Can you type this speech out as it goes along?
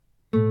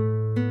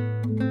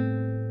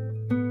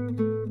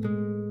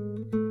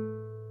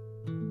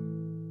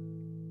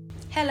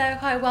Hello,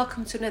 hi,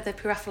 welcome to another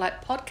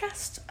Pre-Raphaelite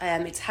podcast.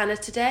 It's Hannah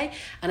today,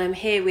 and I'm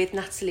here with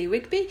Natalie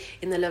Rigby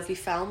in the lovely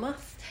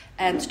Falmouth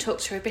to talk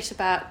to her a bit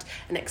about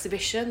an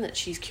exhibition that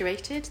she's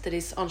curated that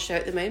is on show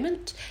at the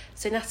moment.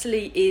 So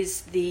Natalie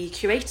is the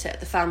curator at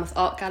the Falmouth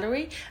Art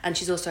Gallery, and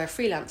she's also a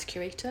freelance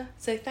curator.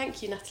 So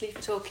thank you, Natalie,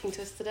 for talking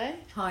to us today.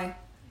 Hi.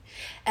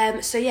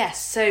 So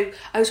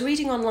I was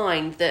reading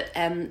online that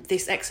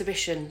this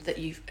exhibition that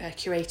you've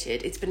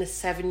curated, it's been a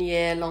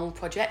 7-year long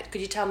project.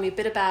 Could you tell me a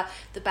bit about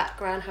the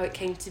background, how it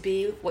came to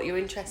be, what your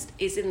interest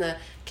is in the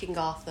King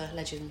Arthur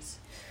legends?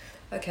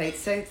 Okay,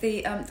 so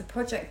the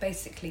project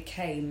basically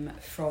came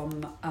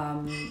from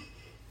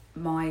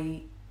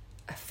my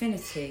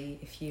affinity,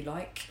 if you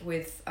like,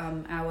 with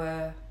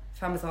our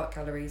Falmouth Art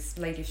Gallery's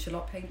Lady of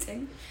Shalott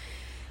painting,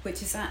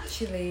 which is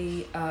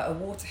actually a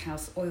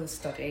Waterhouse oil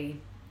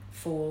study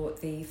for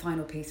the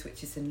final piece,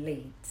 which is in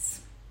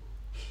Leeds.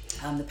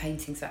 The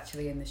painting's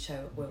actually in the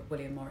show at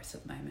William Morris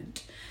at the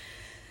moment.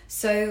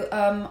 So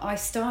I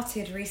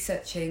started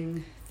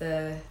researching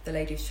the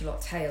Lady of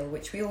Shalott tale,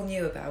 which we all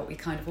knew about.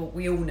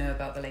 We all know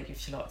about the Lady of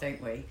Shalott,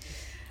 don't we?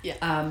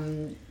 Yeah.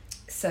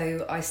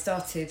 So I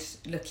started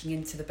looking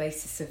into the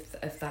basis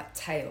of that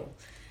tale,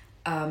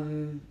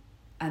 and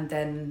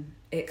then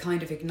it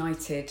kind of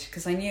ignited,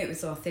 because I knew it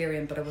was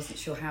Arthurian, but I wasn't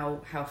sure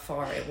how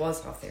far it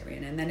was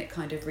Arthurian, and then it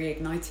kind of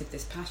reignited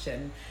this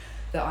passion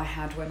that I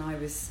had when I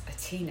was a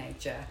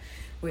teenager,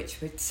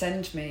 which would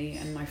send me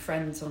and my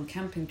friends on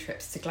camping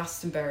trips to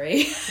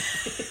Glastonbury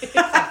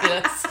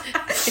Fabulous.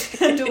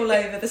 and all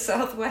over the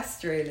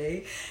southwest,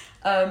 really.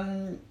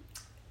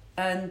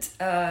 And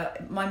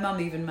my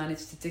mum even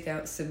managed to dig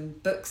out some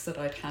books that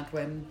I'd had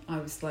when I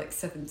was like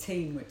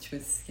 17, which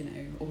was,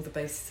 all the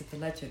basis of the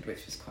legend,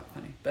 which was quite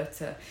funny. But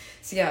so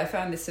yeah, I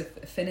found this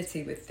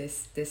affinity with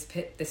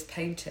this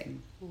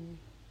painting,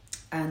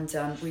 and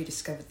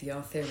rediscovered the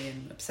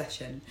Arthurian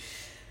obsession.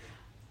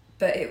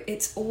 But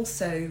it's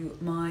also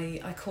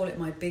I call it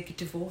my big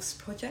divorce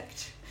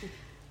project,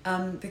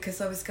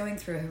 because I was going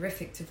through a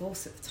horrific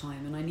divorce at the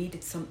time, and I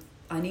needed some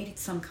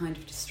kind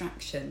of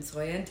distraction, so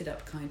I ended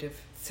up kind of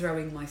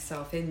throwing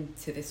myself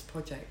into this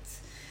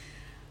project.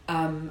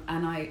 And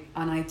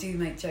I do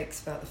make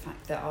jokes about the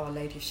fact that Our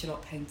Lady of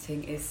Shalott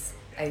painting is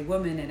a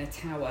woman in a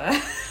tower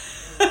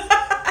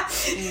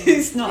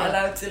who's not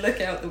allowed to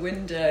look out the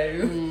window,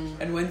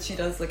 and when she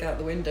does look out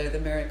the window, the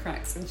mirror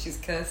cracks and she's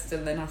cursed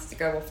and then has to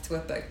go off to a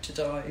boat to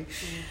die.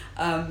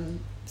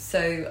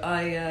 So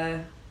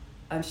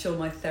I'm sure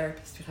my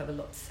therapist would have a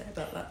lot to say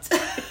about that.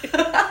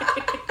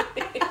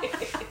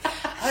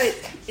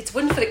 It's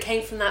wonderful it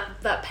came from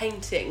that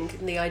painting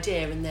and the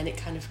idea, and then it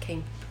kind of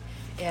came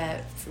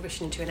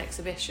fruition into an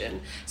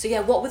exhibition. So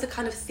yeah, what were the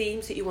kind of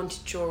themes that you wanted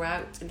to draw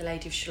out in the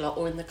Lady of Shalott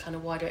or in the kind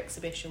of wider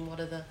exhibition? What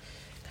are the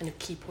kind of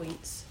key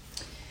points?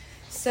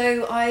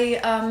 So I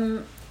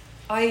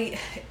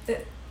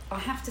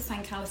have to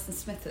thank Alison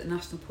Smith at the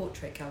National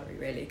Portrait Gallery,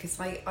 really, because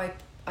I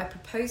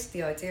proposed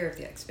the idea of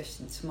the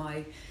exhibition to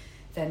my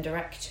then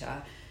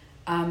director,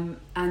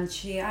 and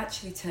she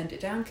actually turned it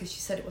down because she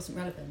said it wasn't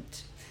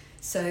relevant.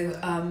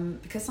 So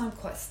because I'm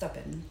quite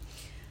stubborn,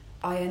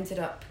 I ended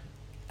up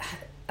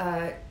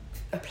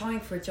applying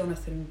for a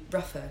Jonathan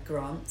Ruffer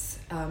grant,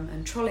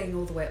 and trolleying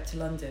all the way up to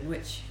London,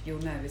 which you'll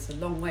know is a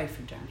long way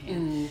from down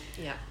here.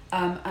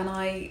 And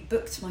I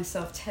booked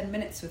myself 10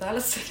 minutes with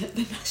Alison at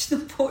the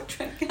National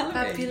Portrait Gallery.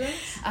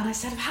 Fabulous. And I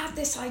said, I've had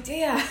this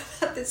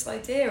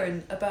idea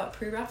and about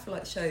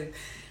Pre-Raphaelite show,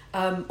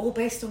 all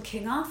based on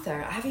King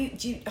Arthur. I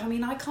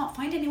can't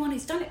find anyone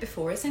who's done it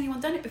before. Has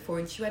anyone done it before?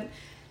 And she went,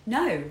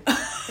 no.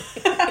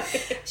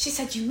 She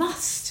said, you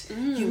must,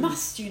 you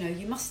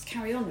must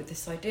carry on with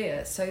this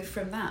idea. So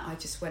from that, I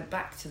just went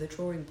back to the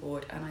drawing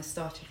board and I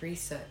started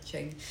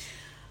researching.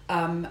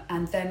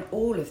 And then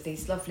all of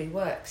these lovely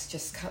works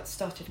just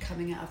started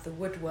coming out of the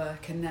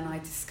woodwork. And then I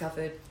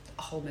discovered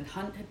Holman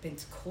Hunt had been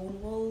to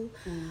Cornwall.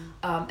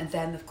 And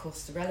then, of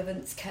course, the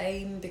relevance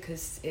came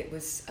because it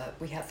was,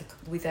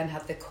 we then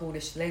had the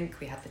Cornish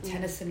link, we had the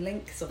Tennyson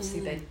link, because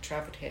obviously they'd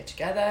travelled here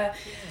together.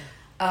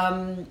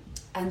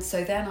 And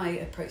so then I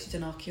approached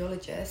an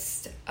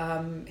archaeologist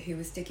who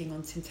was digging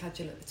on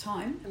Tintagel at the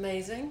time.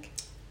 Amazing.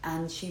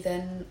 And she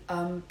then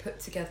put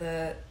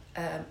together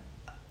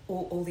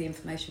all the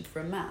information for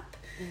a map,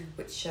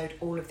 which showed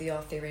all of the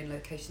Arthurian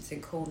locations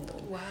in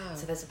Cornwall. Wow.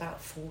 So there's about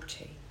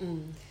 40.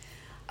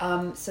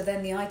 So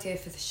then the idea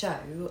for the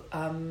show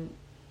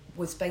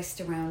was based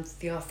around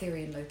the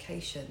Arthurian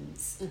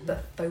locations,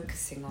 but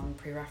focusing on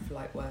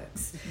Pre-Raphaelite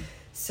works.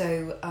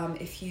 So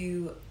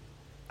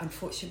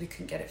unfortunately, we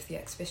couldn't get it for the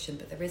exhibition,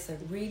 but there is a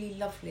really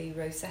lovely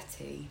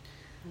Rossetti,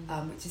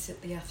 which is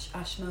at the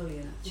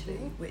Ashmolean,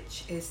 actually,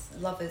 which is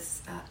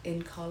Lovers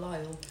in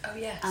Carlisle. Oh,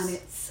 yes. And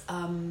it's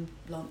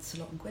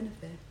Lancelot and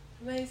Guinevere.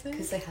 Amazing.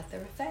 Because they had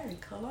their affair in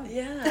Carlisle.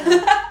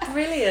 Yeah.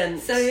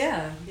 Brilliant. So,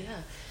 yeah.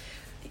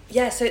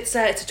 Yeah, so it's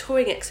a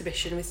touring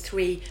exhibition with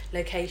 3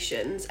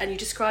 locations, and you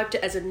described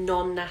it as a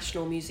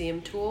non-national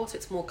museum tour, so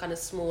it's more kind of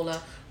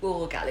smaller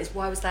rural galleries.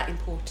 Why was that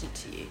important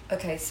to you?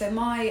 Okay, so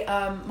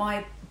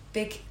my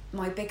big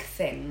my big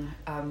thing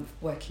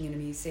working in a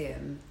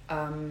museum,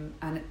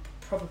 and it,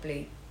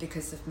 probably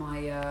because of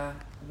my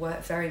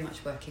very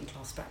much working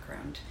class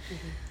background,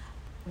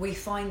 we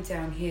find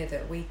down here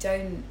that we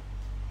don't,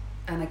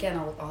 and again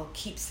I'll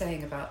keep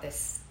saying about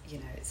this, you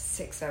know, it's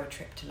a 6-hour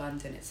trip to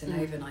London, it's an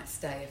overnight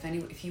stay.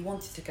 If you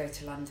wanted to go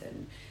to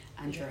London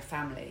and you're a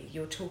family,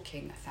 you're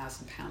talking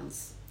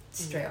 £1,000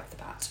 straight off the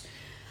bat.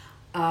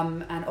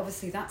 And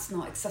obviously that's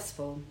not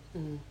accessible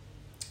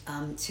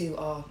to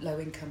our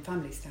low-income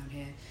families down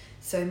here.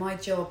 So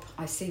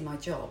I see my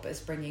job as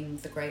bringing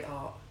the great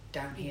art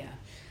down here.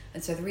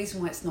 And so the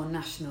reason why it's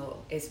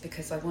non-national is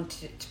because I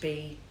wanted it to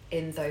be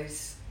in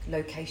those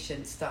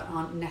locations that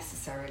aren't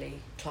necessarily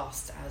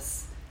classed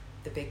as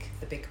the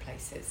big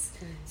places.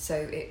 So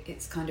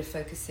it's kind of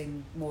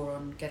focusing more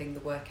on getting the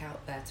work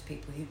out there to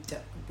people who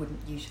wouldn't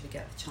usually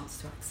get the chance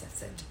to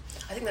access it.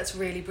 I think that's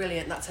really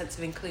brilliant, that sense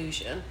of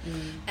inclusion.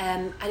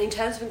 And in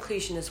terms of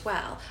inclusion as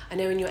well, I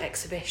know in your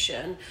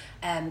exhibition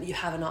you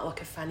have an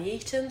artwork of Fanny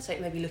Eaton, so it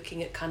may be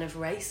looking at kind of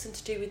race and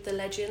to do with the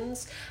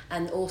legends,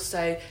 and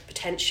also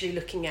potentially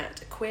looking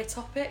at a queer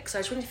topic. So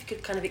I just wondered if you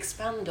could kind of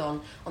expand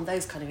on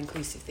those kind of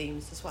inclusive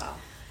themes as well.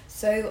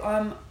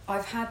 So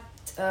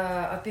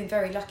I've been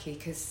very lucky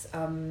because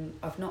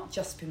I've not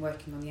just been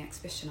working on the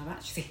exhibition.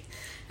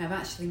 I've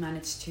actually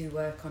managed to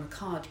work on a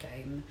card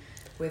game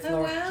with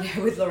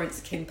with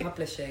Lawrence King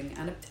Publishing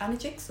and a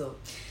jigsaw.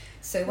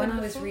 So when I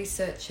was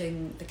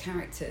researching the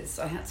characters,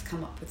 I had to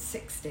come up with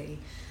 60.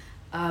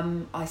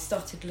 I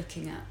started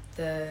looking at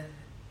the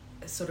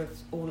sort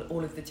of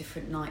all of the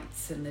different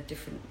knights and the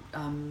different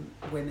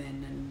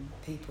women and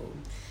people,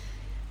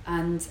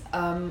 and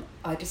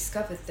I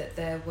discovered that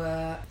there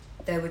were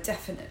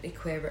definitely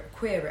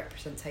queer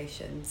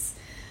representations,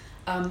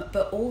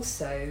 but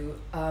also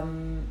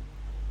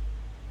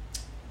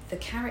the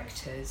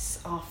characters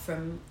are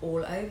from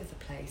all over the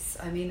place.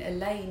 I mean,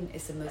 Elaine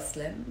is a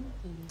Muslim,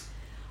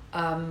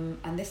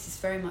 and this is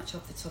very much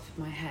off the top of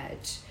my head.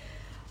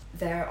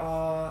 There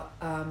are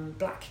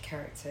black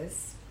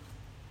characters,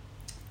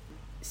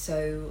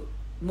 so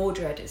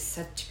Mordred is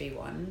said to be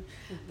one,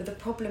 but the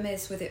problem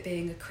is with it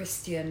being a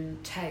Christian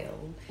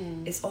tale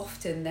is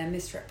often they're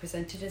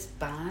misrepresented as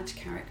bad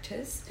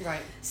characters.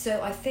 Right.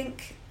 So I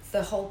think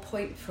the whole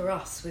point for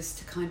us was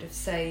to kind of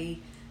say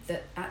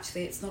that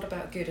actually it's not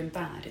about good and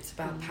bad, it's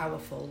about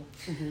powerful.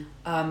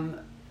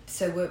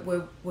 So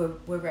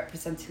we're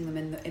representing them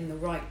in the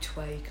right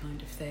way,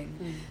 kind of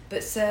thing.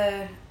 But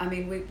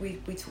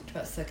we talked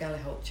about Sir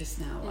Galahad just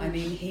now. I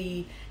mean,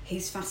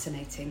 he's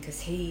fascinating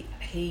because he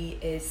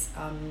is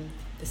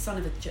the son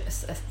of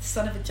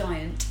a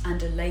giant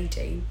and a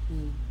lady.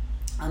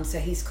 So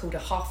he's called a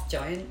half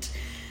giant.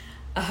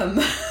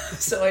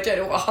 So I don't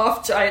know what a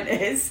half giant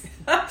is.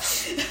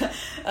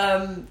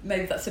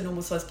 Maybe that's a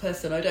normal sized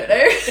person, I don't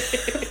know.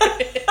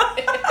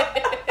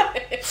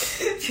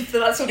 But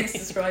that's what he's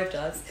described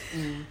as.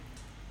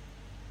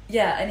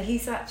 Yeah, and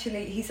he's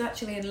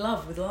actually in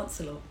love with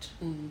Lancelot.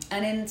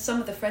 And in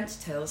some of the French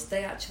tales,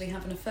 they actually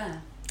have an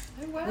affair.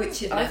 Oh wow!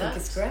 Which I think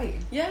is great.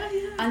 Yeah,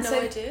 and no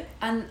idea.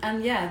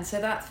 And so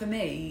that for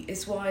me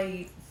is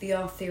why the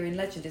Arthurian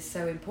legend is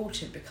so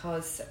important,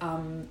 because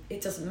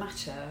it doesn't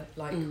matter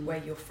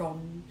where you're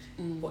from,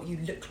 what you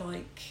look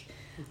like,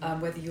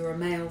 whether you're a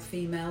male,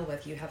 female,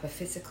 whether you have a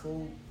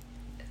physical,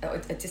 a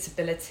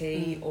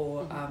disability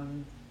or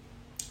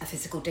a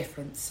physical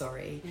difference.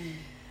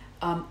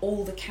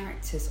 All the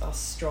characters are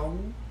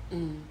strong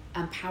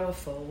and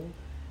powerful,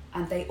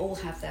 and they all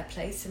have their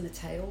place in the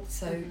tale.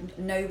 So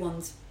no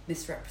one's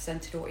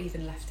misrepresented or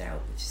even left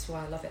out, which is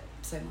why I love it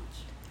so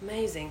much.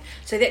 Amazing.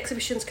 So the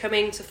exhibition's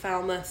coming to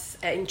Falmouth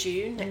in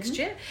June next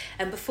year,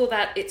 and before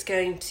that it's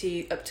going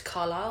up to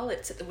Carlisle.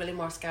 It's at the William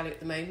Morris Gallery at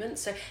the moment.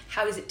 So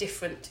how is it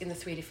different in the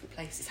 3 different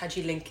places? How do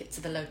you link it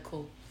to the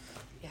local?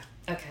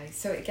 Okay,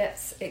 so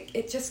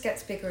it just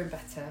gets bigger and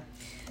better.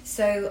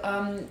 So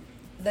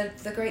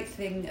the great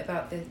thing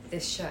about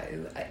this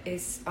show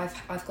is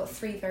I've got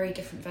 3 very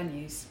different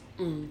venues.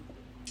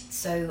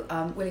 So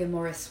William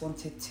Morris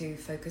wanted to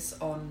focus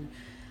on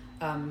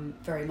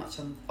very much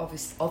on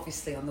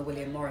obviously on the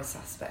William Morris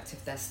aspect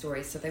of their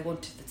story. So they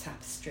wanted the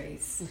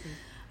tapestries,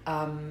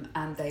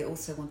 and they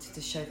also wanted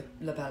to show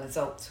the La Belle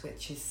Isolte,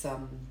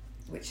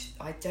 which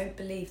I don't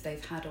believe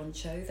they've had on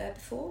show there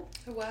before.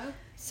 Oh wow!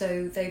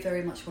 So they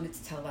very much wanted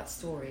to tell that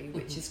story,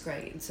 which is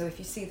great. And so if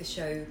you see the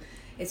show,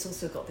 it's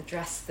also got the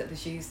dress that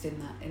was used in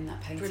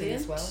that painting.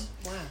 Brilliant. As well.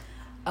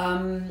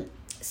 Wow.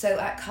 So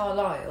at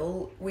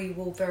Carlisle, we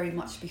will very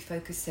much be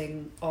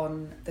focusing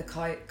on the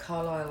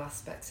Carlisle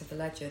aspects of the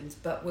legends,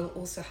 but we'll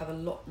also have a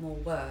lot more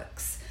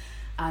works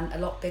and a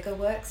lot bigger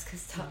works,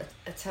 because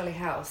Tullie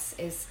House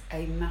is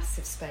a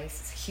massive space.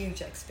 It's a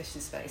huge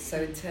exhibition space.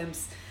 So in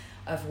terms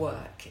of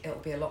work, it'll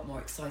be a lot more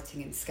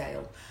exciting in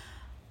scale.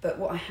 But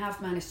what I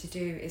have managed to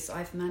do is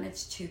I've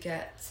managed to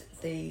get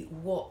the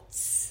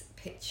Watts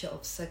picture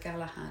of Sir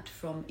Galahad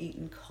from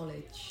Eton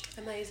College.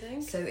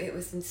 Amazing. So it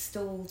was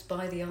installed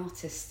by the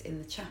artist in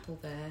the chapel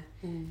there,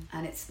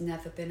 and it's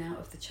never been out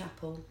of the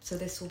chapel. So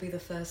this will be the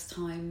first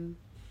time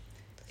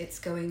it's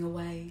going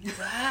away.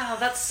 Wow,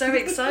 that's so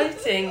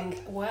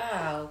exciting.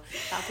 Wow,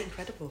 that'd be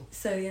incredible.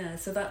 So yeah,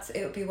 so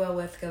it would be well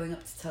worth going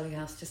up to Tullie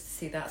House just to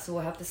see that. So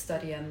we'll have the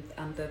study and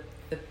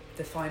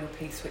the final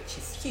piece, which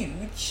is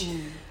huge,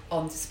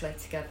 on display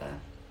together.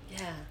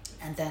 Yeah.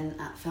 And then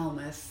at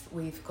Falmouth,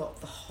 we've got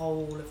the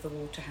whole of the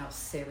Waterhouse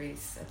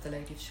series of the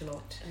Lady of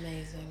Shalott.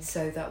 Amazing.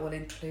 So that will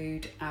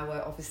include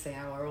our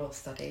oil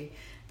study,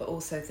 but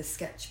also the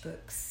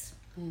sketchbooks.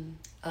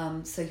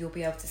 So you'll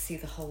be able to see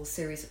the whole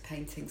series of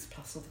paintings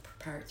plus all the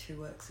preparatory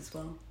works as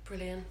well.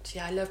 Brilliant.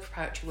 Yeah, I love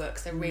preparatory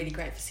works. They're really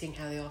great for seeing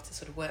how the artist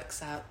sort of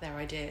works out their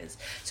ideas.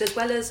 So as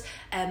well as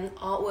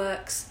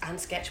artworks and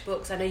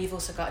sketchbooks, I know you've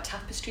also got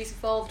tapestries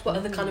involved. What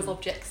other kind of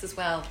objects as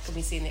well can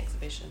we see in the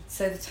exhibition?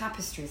 So the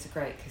tapestries are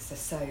great because they're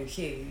so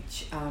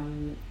huge.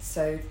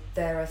 So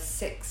there are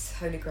 6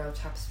 Holy Grail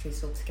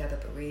tapestries altogether,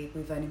 but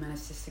we've only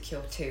managed to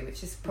secure 2,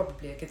 which is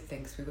probably a good thing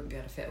because we wouldn't be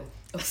able to fit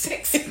all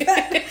 6.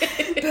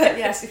 But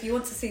yes, if you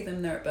want to see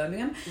them, they're at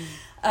Birmingham.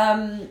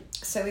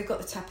 So we've got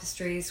the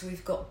tapestries,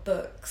 we've got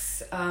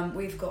books,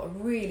 we've got a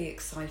really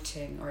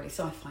exciting, or at least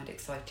I find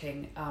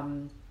exciting,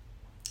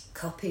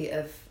 copy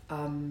of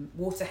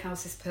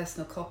Waterhouse's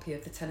personal copy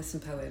of the Tennyson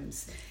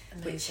poems.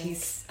 Amazing. Which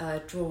he's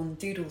drawn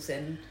doodles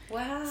in.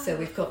 Wow. So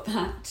we've got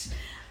that.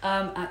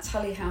 At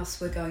Tullie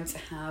House we're going to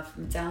have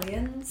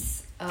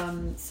medallions,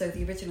 so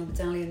the original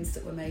medallions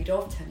that were made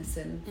of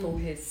Tennyson for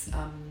his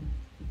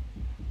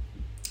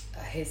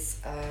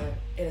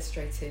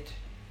illustrated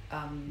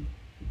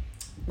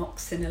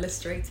Moxon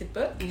illustrated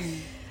book.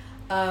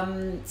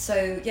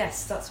 So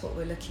yes, that's what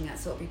we're looking at.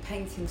 So it'll be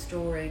paintings,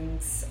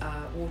 drawings,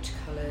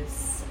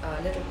 watercolours,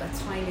 a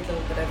tiny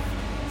little bit of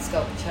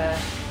sculpture,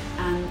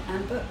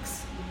 and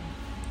books.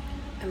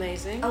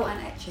 Amazing. Oh,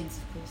 and etchings,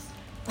 of course.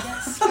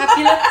 Yes,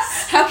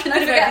 fabulous. How can I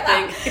forget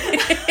that?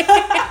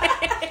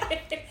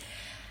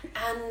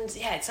 And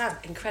yeah, it's an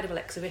incredible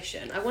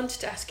exhibition. I wanted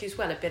to ask you as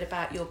well a bit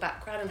about your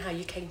background and how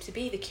you came to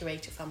be the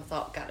curator of Falmouth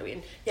Art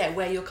Gallery, and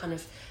where your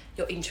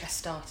interest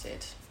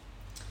started.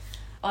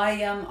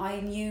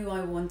 I knew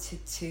I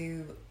wanted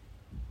to.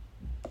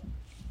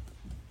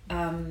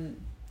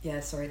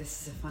 Sorry,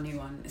 this is a funny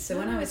one. So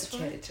when I was a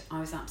kid, I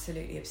was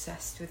absolutely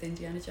obsessed with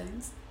Indiana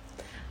Jones.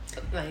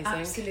 Amazing.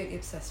 Absolutely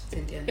obsessed with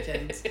Indiana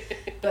Jones.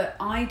 But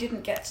I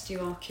didn't get to do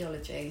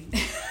archaeology.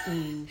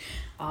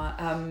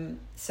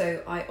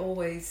 So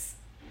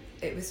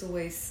it was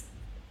always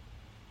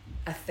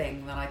a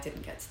thing that I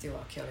didn't get to do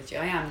archaeology.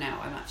 I am now.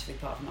 I'm actually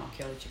part of an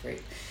archaeology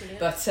group. Brilliant.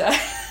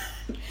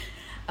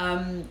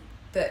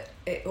 But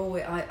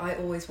I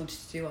always wanted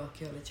to do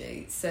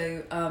archaeology.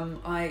 So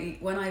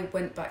when I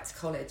went back to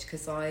college,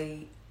 because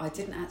I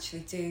didn't actually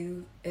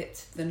do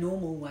it the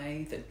normal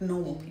way that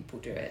normal people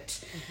do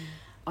it.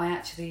 I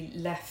actually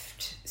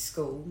left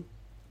school.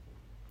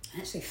 I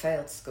actually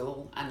failed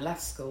school and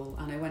left school,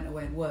 and I went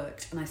away and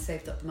worked, and I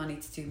saved up the money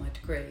to do my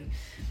degree.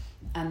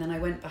 And then I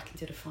went back and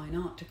did a fine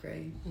art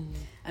degree.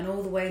 And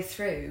all the way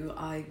through,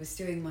 I was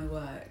doing my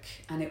work,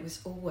 and it was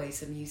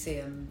always a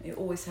museum. It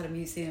always had a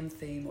museum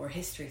theme or a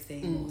history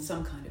theme or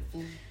some kind of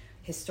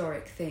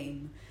historic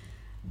theme.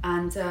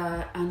 And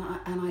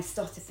I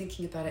started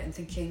thinking about it and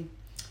thinking,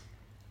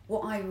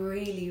 what I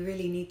really,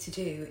 really need to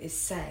do is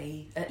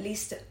say at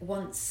least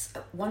once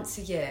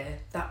a year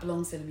that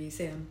belongs in a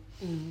museum.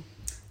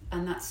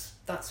 And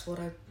that's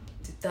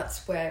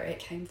where it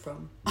came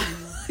from.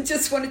 I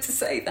just wanted to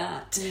say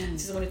that. I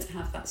just wanted to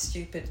have that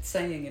stupid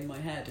saying in my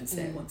head and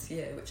say it once a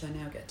year, which I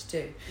now get to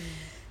do.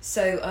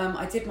 So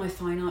I did my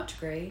fine art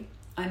degree.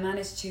 I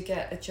managed to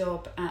get a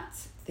job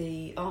at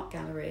the art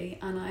gallery,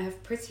 and I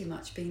have pretty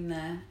much been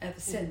there ever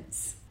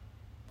since.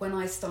 When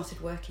I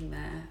started working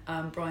there,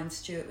 Brian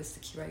Stewart was the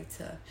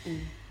curator,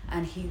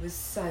 and he was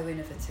so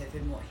innovative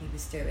in what he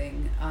was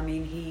doing. I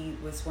mean, he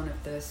was one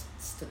of the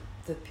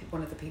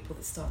people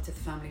that started the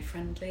family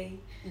friendly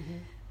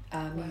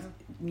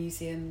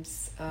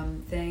museums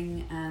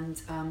thing,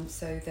 and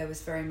so there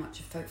was very much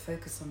a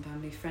focus on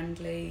family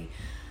friendly.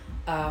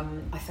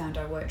 I found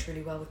I worked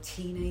really well with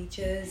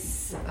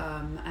teenagers,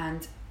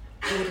 and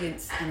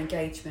audience and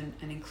engagement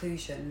and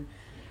inclusion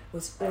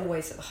was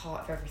always at the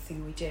heart of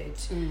everything we did,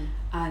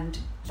 and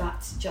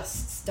that's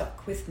just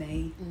stuck with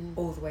me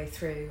all the way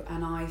through,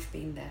 and I've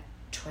been there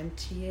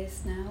 20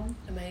 years now.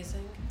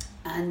 Amazing.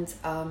 And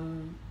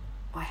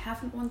I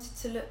haven't wanted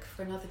to look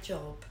for another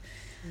job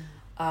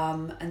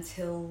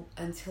until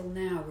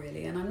now,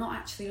 really, and I'm not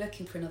actually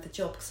looking for another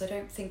job because I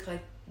don't think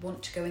I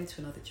want to go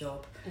into another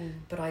job,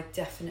 but I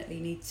definitely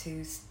need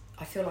to.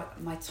 I feel like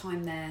my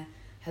time there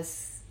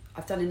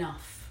I've done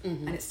enough,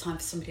 and it's time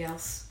for somebody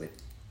else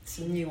with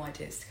some new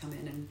ideas to come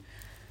in,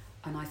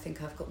 and I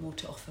think I've got more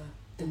to offer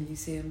the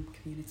museum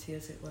community,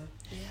 as it were.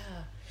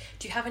 Yeah.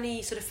 Do you have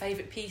any sort of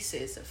favourite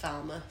pieces at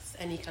Falmouth?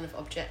 Any kind of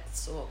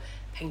objects or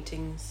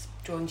paintings,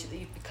 drawings that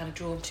you've been kind of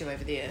drawn to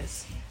over the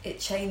years? It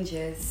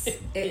changes.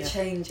 It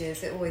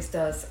changes. It always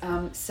does.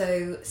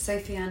 So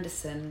Sophie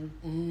Anderson,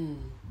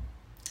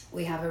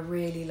 we have a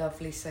really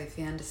lovely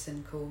Sophie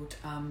Anderson called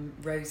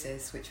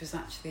Roses, which was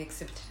actually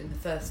exhibited in the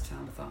first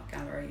Falmouth Art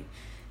Gallery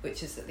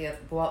which is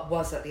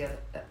was at the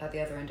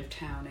other end of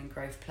town in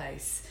Grove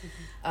Place,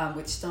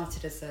 which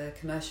started as a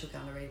commercial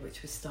gallery,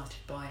 which was started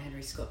by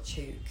Henry Scott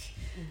Tuke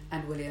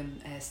and William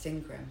Ayres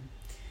Ingram.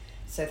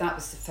 So that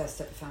was the first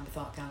ever Falmouth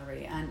Art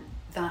Gallery, and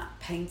that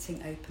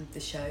painting opened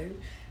the show,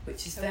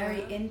 which is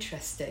very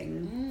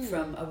interesting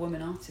from a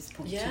woman artist's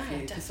point of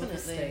view, because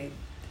obviously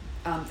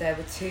there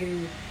were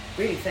two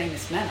really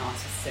famous men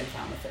artists in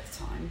Falmouth at the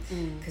time,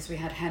 because we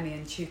had Hemi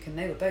and Tuke, and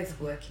they were both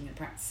working and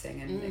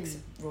practicing and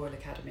Royal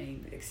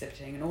Academy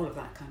exhibiting and all of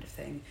that kind of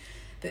thing.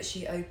 But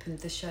she opened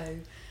the show.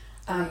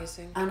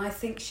 Amazing. And I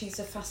think she's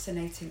a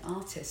fascinating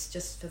artist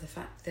just for the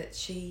fact that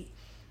she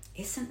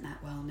isn't that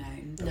well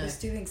known, but was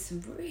doing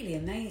some really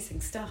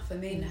amazing stuff. I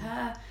mean,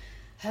 her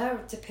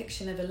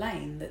depiction of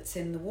Elaine that's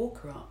in the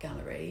Walker Art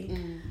Gallery,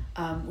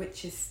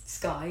 which is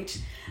skied,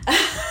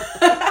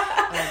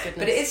 but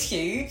it is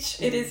huge.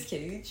 It is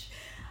huge.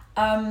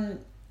 I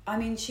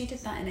mean, she did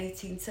that in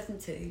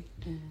 1870,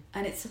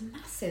 and it's a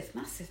massive,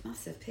 massive,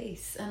 massive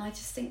piece. And I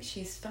just think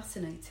she's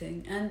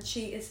fascinating. And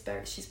she's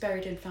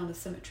buried in Falmouth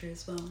Cemetery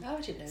as well. Oh,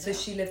 I didn't know that. So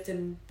she lived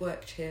and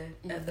worked here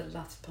at the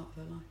latter part of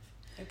her life.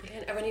 Oh,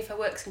 brilliant. Are any of her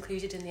works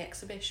included in the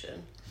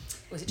exhibition?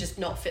 Or was it just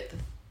not fit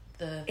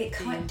the It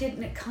kind of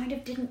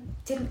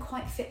didn't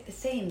quite fit the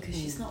theme, because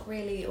she's not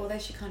really, although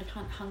she kind of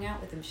hung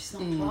out with them, she's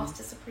not classed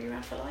as a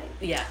Pre-Raphaelite.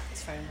 Yeah,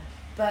 it's fair enough.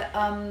 But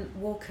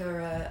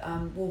Walker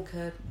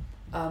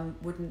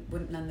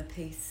wouldn't lend the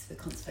piece for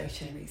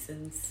conservation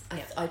reasons.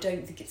 I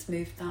don't think it's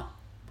moved that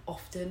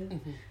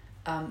often,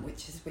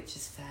 which is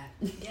fair.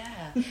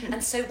 Yeah.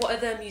 And so what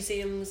other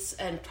museums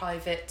and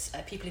private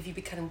people have you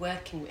been kind of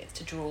working with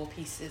to draw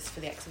pieces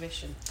for the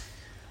exhibition?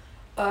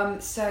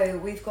 So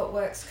we've got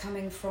works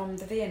coming from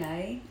the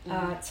V&A,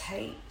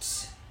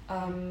 Tate.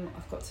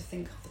 I've got to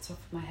think off the top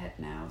of my head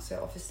now. So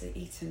obviously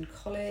Eton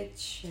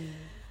College,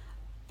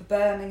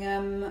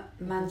 Birmingham,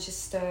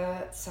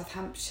 Manchester,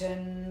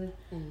 Southampton,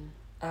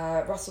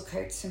 Russell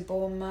Coates in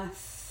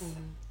Bournemouth.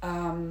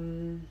 I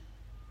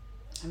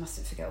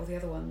mustn't forget all the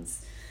other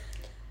ones.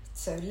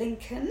 So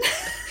Lincoln.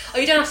 Oh,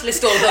 you don't have to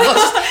list all of them.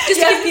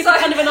 Just to give people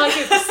kind of an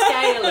idea of the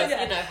scale of,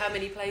 you know, how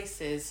many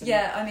places.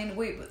 Yeah, I mean,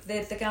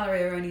 the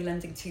gallery are only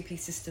lending 2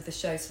 pieces to the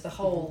show, so the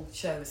whole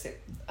show as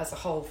a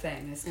whole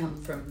thing has come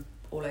from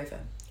all over.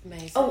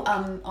 Amazing. Oh,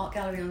 Art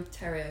Gallery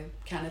Ontario,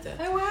 Canada.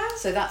 Oh, wow.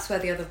 So that's where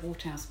the other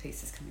Waterhouse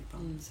piece is coming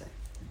from. So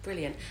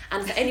brilliant.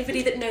 And for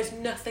anybody that knows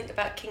nothing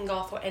about King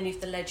Arthur or any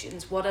of the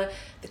legends, what are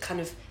the kind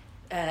of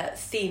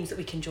themes that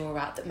we can draw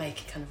out that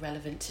make it kind of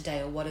relevant today,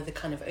 or what are the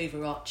kind of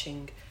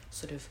overarching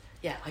sort of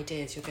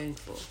ideas you're going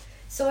for?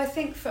 So I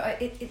think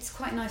it's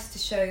quite nice to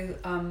show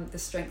the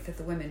strength of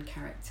the women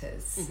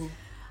characters.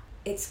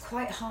 It's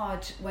quite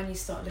hard when you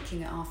start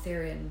looking at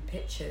Arthurian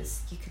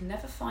pictures. You can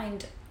never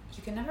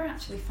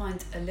actually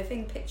find a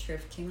living picture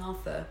of King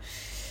Arthur.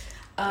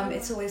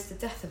 It's always the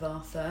death of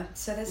Arthur.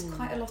 So there's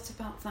quite a lot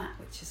about that,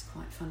 which is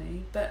quite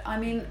funny. But I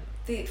mean,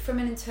 from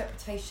an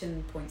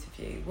interpretation point of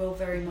view, we'll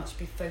very much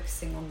be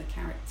focusing on the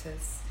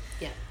characters.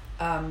 Yeah.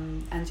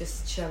 And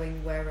just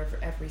showing wherever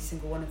every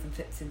single one of them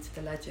fits into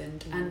the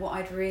legend. And what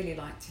I'd really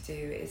like to do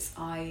is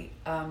I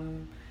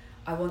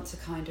want to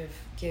kind of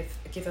give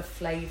a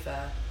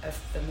flavour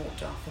of the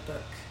Morte Arthur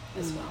book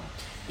as well.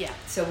 Yeah.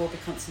 So we'll be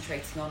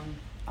concentrating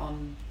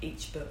on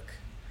each book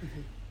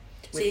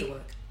with the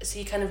work. So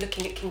you're kind of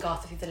looking at King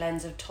Arthur through the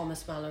lens of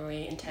Thomas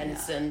Malory and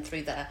Tennyson,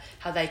 through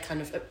how they kind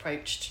of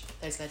approached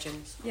those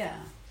legends. Yeah.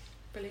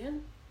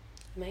 Brilliant.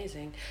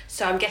 Amazing.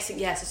 So I'm guessing,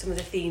 so some of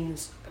the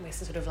themes, I'm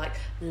guessing sort of like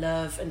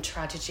love and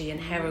tragedy and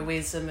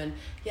heroism and,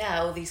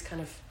 all these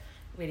kind of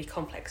really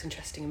complex,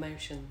 interesting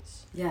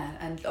emotions. Yeah,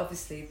 and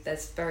obviously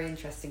there's very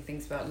interesting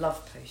things about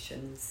love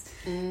potions,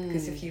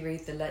 because if you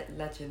read the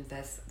legend,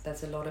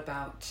 there's a lot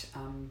about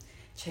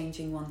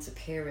changing one's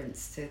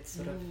appearance to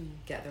sort of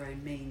get their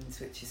own means,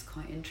 which is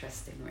quite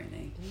interesting,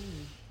 really.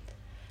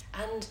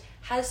 And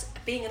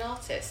being an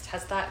artist,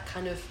 does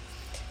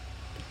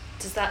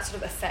that sort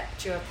of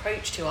affect your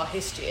approach to art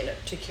history and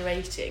to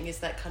curating? Is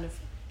that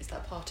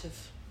part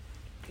of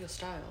your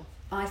style?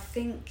 I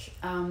think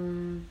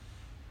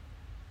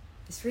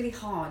it's really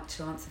hard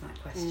to answer that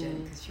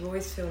question, because you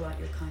always feel like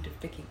you're kind of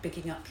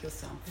bigging up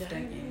yourself,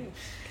 don't you?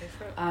 Go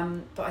for it.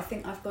 But I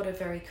think I've got a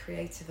very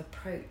creative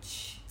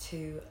approach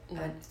to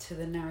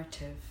the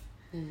narrative,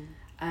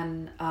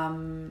 and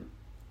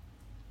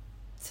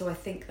so I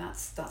think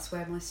that's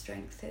where my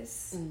strength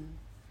is.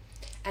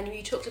 And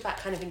you talked about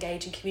kind of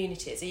engaging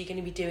communities. Are you going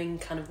to be doing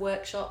kind of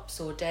workshops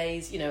or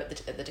days,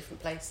 at the different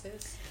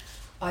places?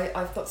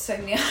 I've got so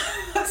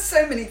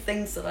many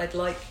things that I'd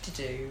like to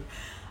do,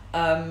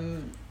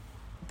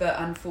 but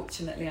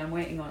unfortunately I'm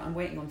waiting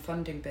on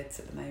funding bids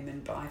at the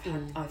moment. But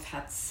I've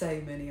had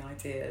so many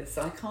ideas.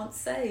 I can't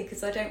say,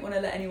 because I don't want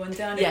to let anyone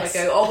down. If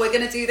I go, we're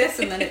going to do this,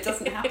 and then it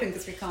doesn't happen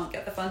because we can't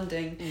get the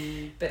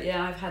funding. But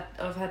yeah,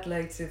 I've had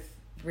loads of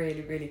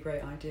really, really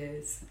great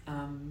ideas.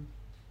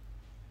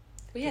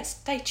 Well, yes,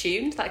 stay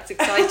tuned. That's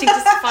exciting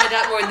just to find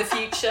out more in the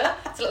future.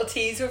 It's a little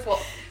teaser of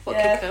what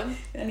could come.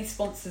 Any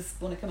sponsors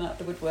want to come out of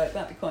the woodwork,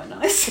 that'd be quite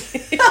nice.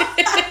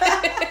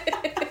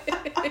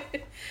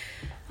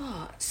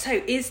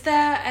 So is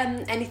there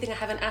anything I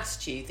haven't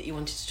asked you that you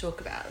wanted to talk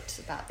about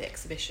the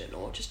exhibition,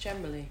 or just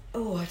generally?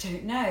 Oh, I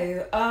don't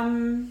know.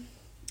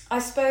 I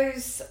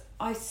suppose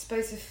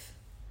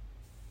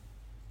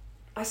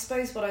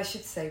what I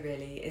should say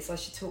really is I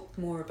should talk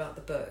more about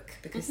the book,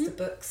 because the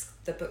book's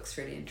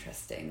really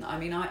interesting. I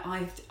mean,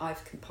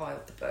 I've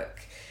compiled the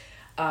book,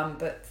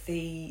 but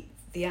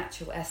the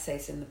actual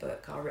essays in the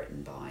book are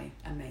written by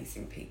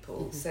amazing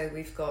people. So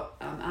we've got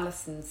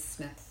Alison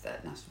Smith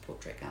at National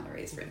Portrait Gallery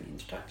has written the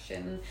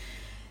introduction.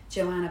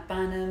 Joanna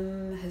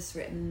Banham has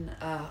written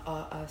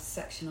a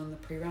section on the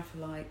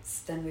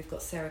Pre-Raphaelites. Then we've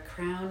got Sarah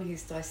Crown,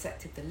 who's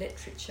dissected the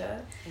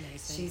literature.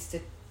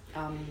 Amazing.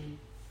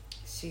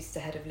 She's the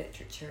head of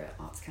literature at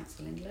Arts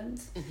Council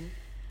England.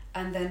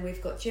 And then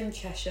we've got Dr. Jim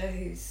Cheshire,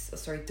 who's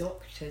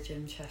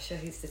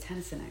the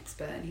Tennyson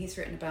expert, and he's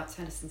written about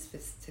Tennyson's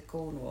visit to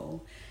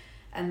Cornwall.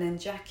 And then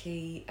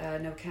Jackie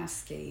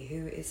Nowakowski,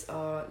 who is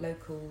our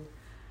local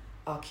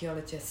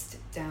archaeologist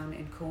down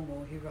in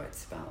Cornwall, who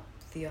writes about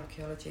the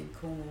archaeology in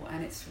Cornwall,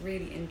 and it's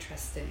really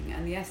interesting,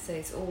 and the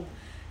essays all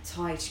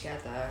tie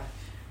together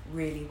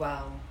really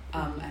well,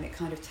 and it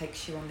kind of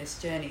takes you on this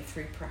journey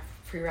through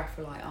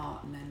Pre-Raphaelite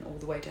art and then all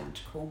the way down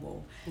to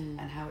Cornwall,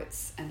 and how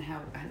it's and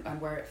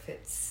where it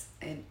fits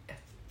in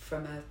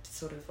from a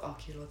sort of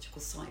archaeological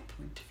site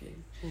point of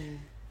view.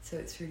 So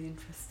it's really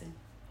interesting.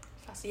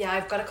 Yeah,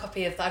 I've got a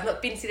copy of that. I've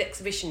not been to see the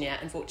exhibition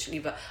yet, unfortunately,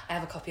 but I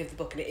have a copy of the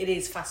book, and it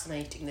is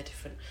fascinating, the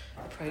different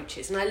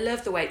approaches. And I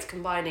love the way you're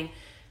combining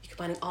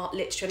art,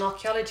 literature and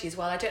archaeology as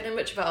well. I don't know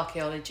much about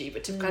archaeology,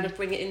 but to kind of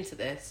bring it into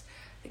this,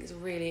 I think it's a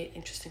really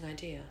interesting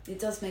idea. It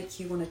does make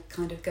you want to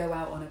kind of go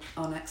out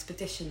on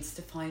expeditions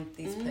to find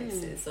these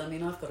places. I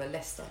mean, I've got a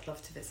list I'd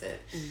love to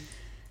visit.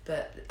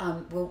 But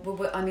we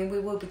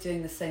will be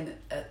doing the same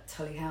at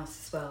Tullie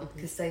House as well,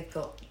 because they've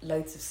got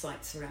loads of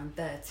sites around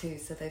there too.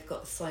 So they've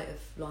got the site of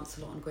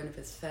Lancelot and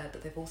Guinevere's Fair,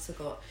 but they've also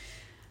got,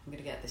 I'm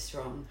going to get this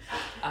wrong,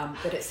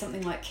 but it's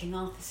something like King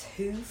Arthur's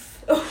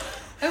Hoof, or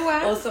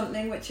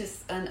something, which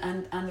is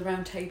and the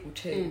Round Table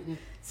too.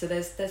 So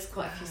there's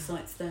quite a few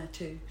sites there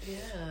too.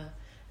 Yeah.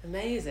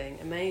 Amazing.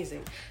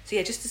 So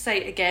yeah, just to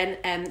say again,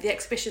 the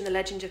exhibition The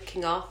Legend of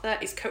King Arthur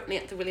is currently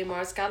at the William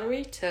Morris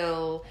Gallery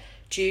till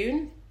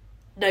January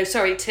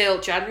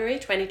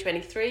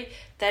 2023.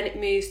 Then it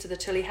moves to the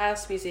Tullie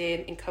House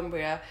Museum in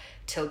Cumbria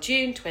till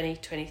June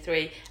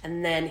 2023,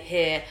 and then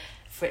here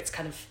for its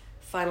kind of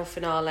final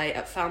finale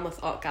at Falmouth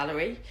Art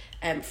Gallery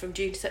from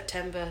June to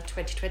September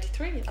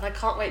 2023, and I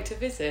can't wait to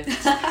visit.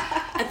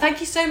 And thank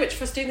you so much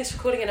for us doing this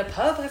recording in a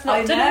pub. I've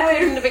not done a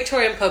recording in a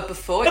Victorian pub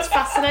before. It's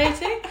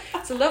fascinating.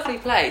 It's a lovely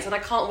place, and I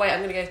can't wait.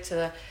 I'm going to go to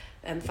the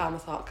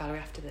Falmouth Art Gallery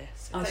after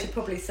this. So I should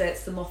probably say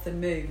it's the Moth and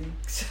Moon.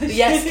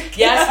 Yes.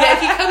 Yeah,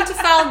 if you come to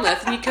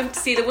Falmouth and you come to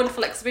see the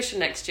wonderful exhibition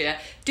next year,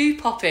 do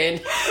pop in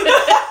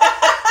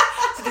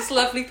to this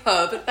lovely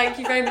pub, and thank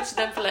you very much to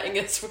them for letting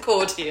us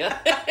record here.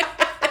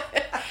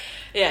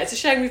 Yeah, it's a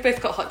shame we've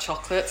both got hot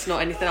chocolates,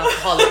 not anything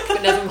alcoholic,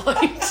 but never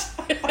mind.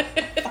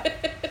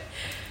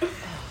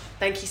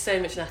 Thank you so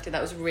much, Natalie.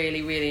 That was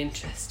really, really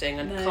interesting,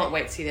 and can't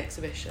wait to see the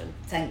exhibition.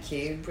 Thank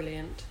you.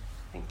 Brilliant.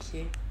 Thank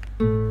you.